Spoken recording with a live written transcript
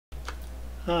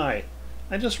Hi,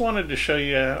 I just wanted to show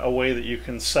you a way that you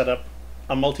can set up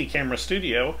a multi-camera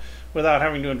studio without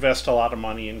having to invest a lot of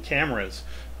money in cameras,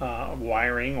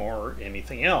 wiring, or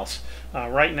anything else.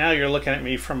 Right now you're looking at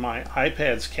me from my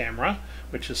iPad's camera,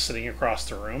 which is sitting across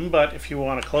the room, but if you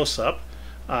want a close-up,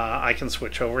 I can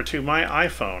switch over to my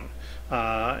iPhone.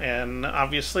 And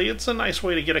obviously it's a nice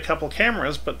way to get a couple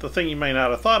cameras, but the thing you may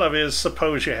not have thought of is,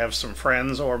 suppose you have some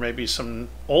friends or maybe some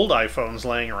old iPhones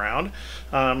laying around,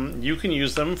 you can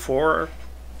use them for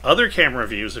other camera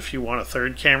views if you want a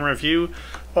third camera view,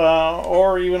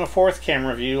 or even a fourth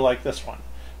camera view like this one.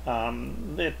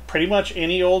 Pretty much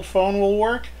any old phone will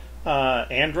work,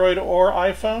 Android or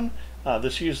iPhone.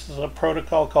 This uses a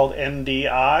protocol called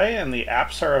NDI, and the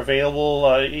apps are available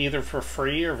either for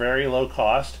free or very low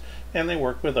cost, and they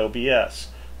work with OBS.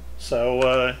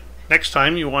 So next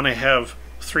time you want to have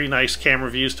 3 nice camera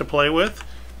views to play with,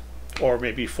 or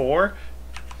maybe 4,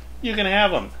 you can have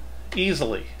them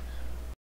easily.